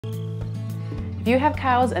If you have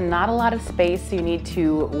cows and not a lot of space, so you need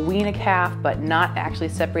to wean a calf but not actually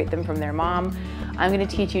separate them from their mom, I'm going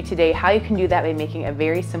to teach you today how you can do that by making a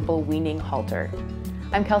very simple weaning halter.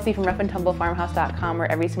 I'm Kelsey from roughandtumblefarmhouse.com,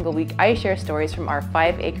 where every single week I share stories from our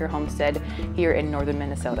 5-acre homestead here in northern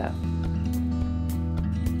Minnesota.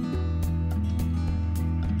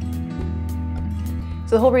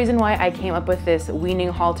 So the whole reason why I came up with this weaning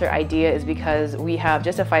halter idea is because we have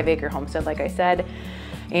just a 5-acre homestead, like I said,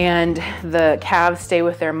 and the calves stay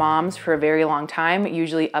with their moms for a very long time,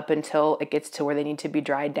 usually up until it gets to where they need to be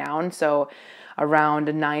dried down. So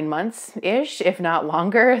around 9 months-ish, if not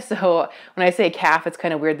longer. So when I say calf, it's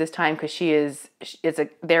kind of weird this time because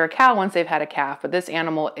they're a cow once they've had a calf, but this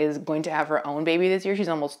animal is going to have her own baby this year. She's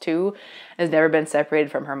almost 2, has never been separated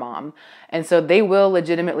from her mom. And so they will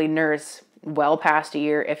legitimately nurse well past a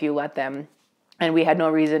year if you let them. And we had no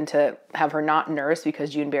reason to have her not nurse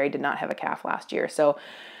because Juneberry did not have a calf last year.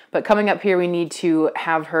 But coming up here, we need to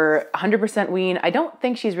have her 100% wean. I don't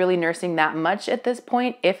think she's really nursing that much at this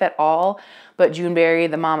point, if at all. But Juneberry,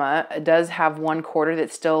 the mama, does have one quarter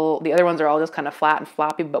that's still, the other ones are all just kind of flat and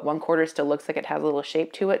floppy, but one quarter still looks like it has a little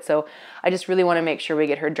shape to it. So I just really want to make sure we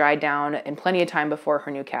get her dried down in plenty of time before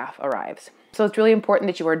her new calf arrives. So it's really important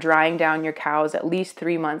that you are drying down your cows at least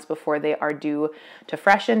 3 months before they are due to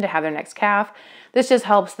freshen to have their next calf. This just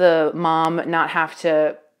helps the mom not have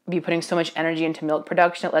to be putting so much energy into milk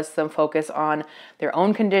production. It lets them focus on their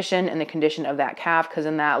own condition and the condition of that calf, because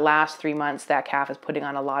in that last 3 months, that calf is putting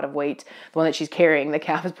on a lot of weight. The one that she's carrying, the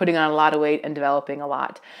calf is putting on a lot of weight and developing a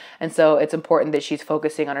lot. And so it's important that she's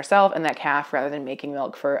focusing on herself and that calf rather than making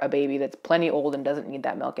milk for a baby that's plenty old and doesn't need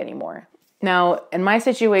that milk anymore. Now, in my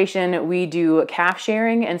situation, we do calf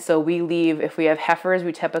sharing, and so we leave, if we have heifers,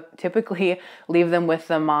 we typically leave them with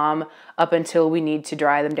the mom up until we need to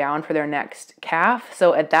dry them down for their next calf.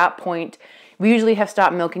 So at that point, we usually have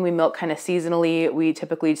stopped milking. We milk kind of seasonally. We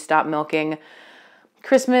typically stop milking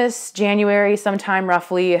Christmas, January, sometime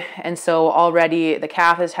roughly, and so already the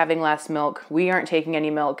calf is having less milk. We aren't taking any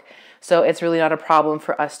milk. So it's really not a problem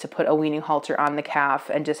for us to put a weaning halter on the calf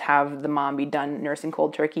and just have the mom be done nursing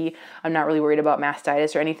cold turkey. I'm not really worried about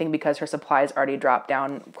mastitis or anything because her supplies already dropped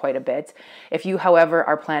down quite a bit. If you, however,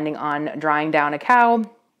 are planning on drying down a cow,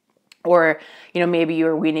 or, maybe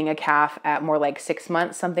you're weaning a calf at more like 6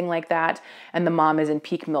 months, something like that, and the mom is in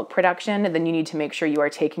peak milk production, then you need to make sure you are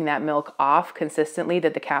taking that milk off consistently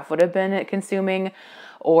that the calf would have been consuming,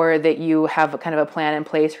 or that you have kind of a plan in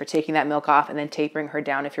place for taking that milk off and then tapering her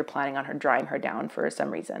down if you're planning on drying her down for some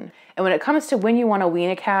reason. And when it comes to when you want to wean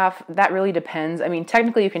a calf, that really depends. I mean,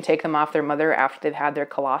 technically you can take them off their mother after they've had their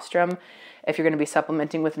colostrum if you're going to be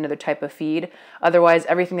supplementing with another type of feed. Otherwise,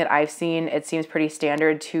 everything that I've seen, it seems pretty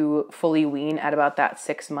standard to fully wean at about that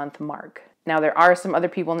 6-month mark. Now, there are some other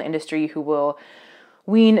people in the industry who will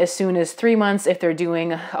wean as soon as 3 months if they're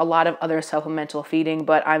doing a lot of other supplemental feeding,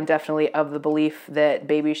 but I'm definitely of the belief that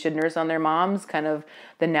babies should nurse on their moms, kind of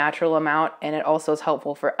the natural amount, and it also is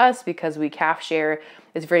helpful for us because we calf share.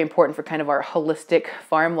 It's very important for kind of our holistic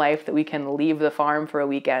farm life that we can leave the farm for a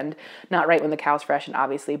weekend, not right when the cow's freshen,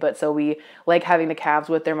 obviously, but so we like having the calves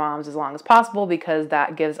with their moms as long as possible because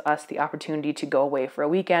that gives us the opportunity to go away for a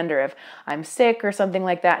weekend, or if I'm sick or something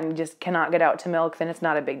like that and just cannot get out to milk, then it's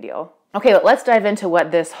not a big deal. Okay, let's dive into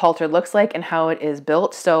what this halter looks like and how it is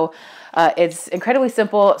built. So it's incredibly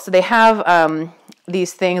simple. So they have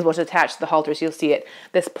these things which attach to the halter, so you'll see it.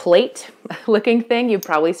 This plate looking thing, you've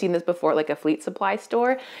probably seen this before at like a Fleet Supply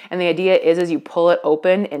store. And the idea is you pull it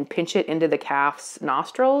open and pinch it into the calf's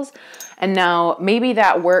nostrils. And now maybe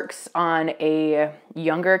that works on a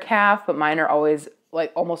younger calf, but mine are always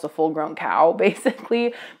like almost a full-grown cow,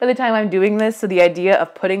 basically, by the time I'm doing this. So the idea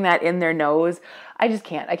of putting that in their nose, I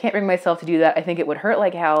can't bring myself to do that. I think it would hurt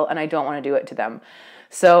like hell, and I don't want to do it to them.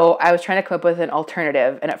 So I was trying to come up with an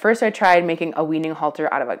alternative. And at first I tried making a weaning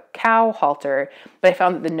halter out of a cow halter, but I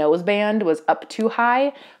found that the nose band was up too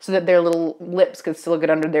high so that their little lips could still get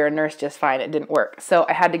under there and nurse just fine. It didn't work. So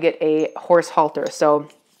I had to get a horse halter. So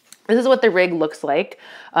this is what the rig looks like,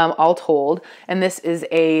 all told. And this is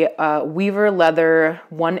a Weaver leather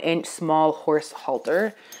 1-inch small horse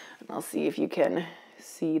halter. And I'll see if you can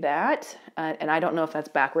see that. And I don't know if that's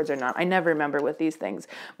backwards or not. I never remember with these things,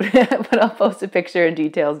 but I'll post a picture and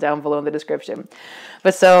details down below in the description.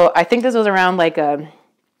 But so I think this was around like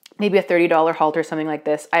maybe a $30 halter, something like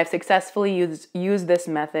this. I have successfully used this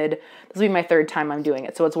method. This will be my 3rd time I'm doing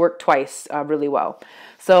it. So it's worked twice really well.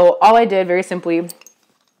 So all I did very simply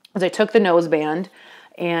is I took the nose band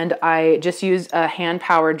and I just used a hand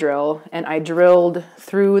power drill and I drilled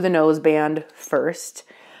through the nose band first.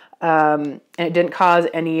 And it didn't cause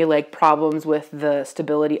any like problems with the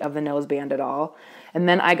stability of the nose band at all. And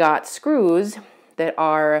then I got screws that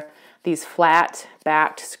are these flat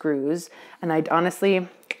backed screws. And I honestly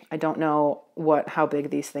don't know how big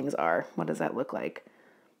these things are. What does that look like?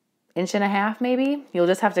 1.5 inches maybe? You'll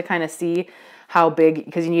just have to kind of see how big,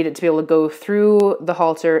 because you need it to be able to go through the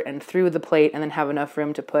halter and through the plate and then have enough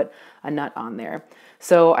room to put a nut on there.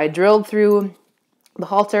 So I drilled through the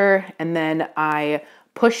halter and then I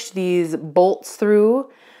pushed these bolts through,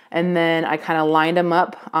 and then I kind of lined them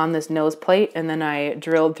up on this nose plate, and then I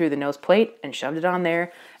drilled through the nose plate and shoved it on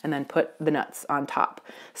there and then put the nuts on top.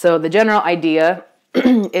 So the general idea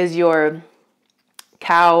is your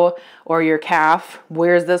cow or your calf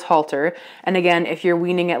wears this halter. And again, if you're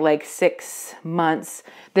weaning at like 6 months,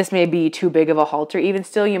 this may be too big of a halter. Even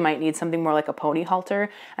still, you might need something more like a pony halter.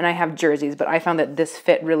 And I have jerseys, but I found that this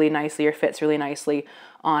fits really nicely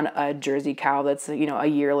on a Jersey cow that's, you know, a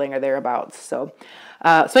yearling or thereabouts. So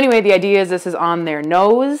anyway, the idea is this is on their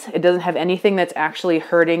nose. It doesn't have anything that's actually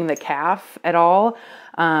hurting the calf at all.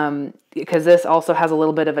 Because this also has a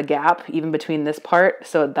little bit of a gap even between this part,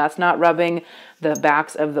 so that's not rubbing. The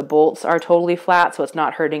backs of the bolts are totally flat, so it's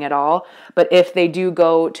not hurting at all. But if they do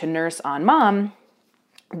go to nurse on mom,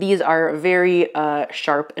 these are very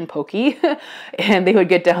sharp and pokey, and they would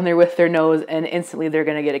get down there with their nose and instantly they're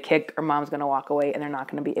going to get a kick, or mom's going to walk away and they're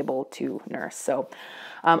not going to be able to nurse. So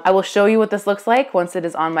I will show you what this looks like once it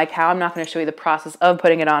is on my cow. I'm not going to show you the process of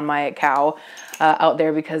putting it on my cow out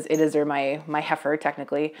there, because it is, or my heifer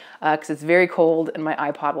technically, because it's very cold and my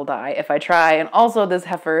iPod will die if I try. And also this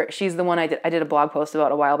heifer, she's the one I did a blog post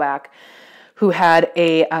about a while back, who had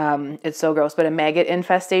a, it's so gross, but a maggot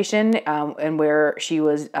infestation, and where she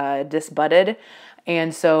was disbudded.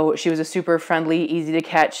 And so she was a super friendly, easy to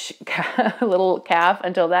catch little calf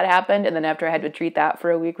until that happened. And then after I had to treat that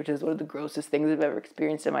for a week, which is one of the grossest things I've ever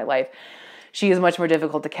experienced in my life, she is much more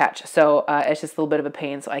difficult to catch. So it's just a little bit of a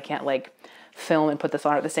pain. So I can't like film and put this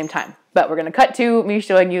on at the same time. But we're going to cut to me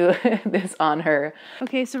showing you this on her.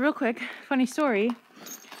 Okay, so real quick, funny story.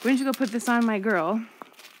 We went to go put this on my girl.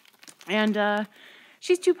 And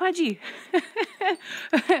she's too pudgy.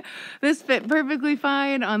 This fit perfectly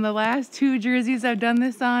fine on the last 2 jerseys I've done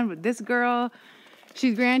this on. But this girl,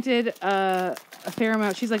 she's granted a fair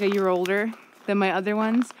amount. She's like a year older than my other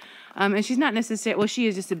ones. And she's not necessarily, well, she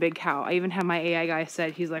is just a big cow. I even had my AI guy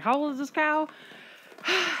said, he's like, how old is this cow?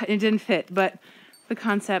 And it didn't fit. But the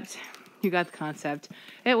concept, you got the concept.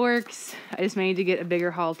 It works. I just need to get a bigger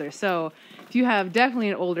halter. So if you have definitely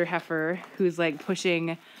an older heifer who's like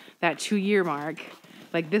pushing that 2-year mark,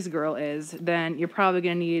 like this girl is, then you're probably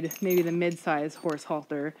going to need maybe the mid-size horse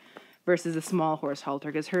halter versus a small horse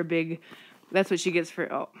halter, because her big, that's what she gets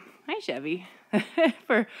for, oh, hi Chevy,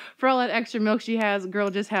 for all that extra milk she has.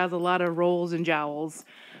 Girl just has a lot of rolls and jowls.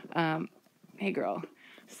 Hey girl.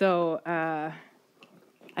 So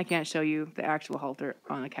I can't show you the actual halter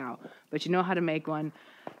on a cow, but you know how to make one,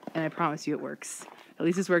 and I promise you it works. At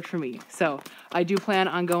least it's worked for me. So I do plan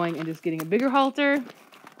on going and just getting a bigger halter.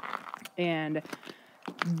 And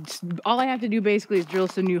all I have to do basically is drill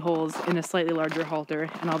some new holes in a slightly larger halter,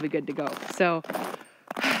 and I'll be good to go. So,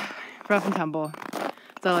 rough and tumble.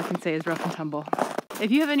 That's all I can say is rough and tumble.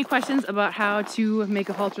 If you have any questions about how to make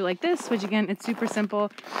a halter like this, which again, it's super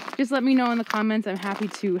simple, just let me know in the comments. I'm happy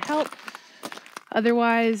to help.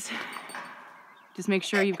 Otherwise, just make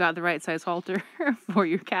sure you've got the right size halter for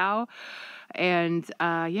your cow. And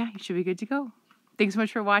yeah, you should be good to go. Thanks so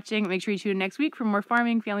much for watching. Make sure you tune in next week for more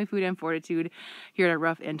farming, family food, and fortitude here at our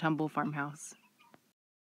Rough and Tumble Farmhouse.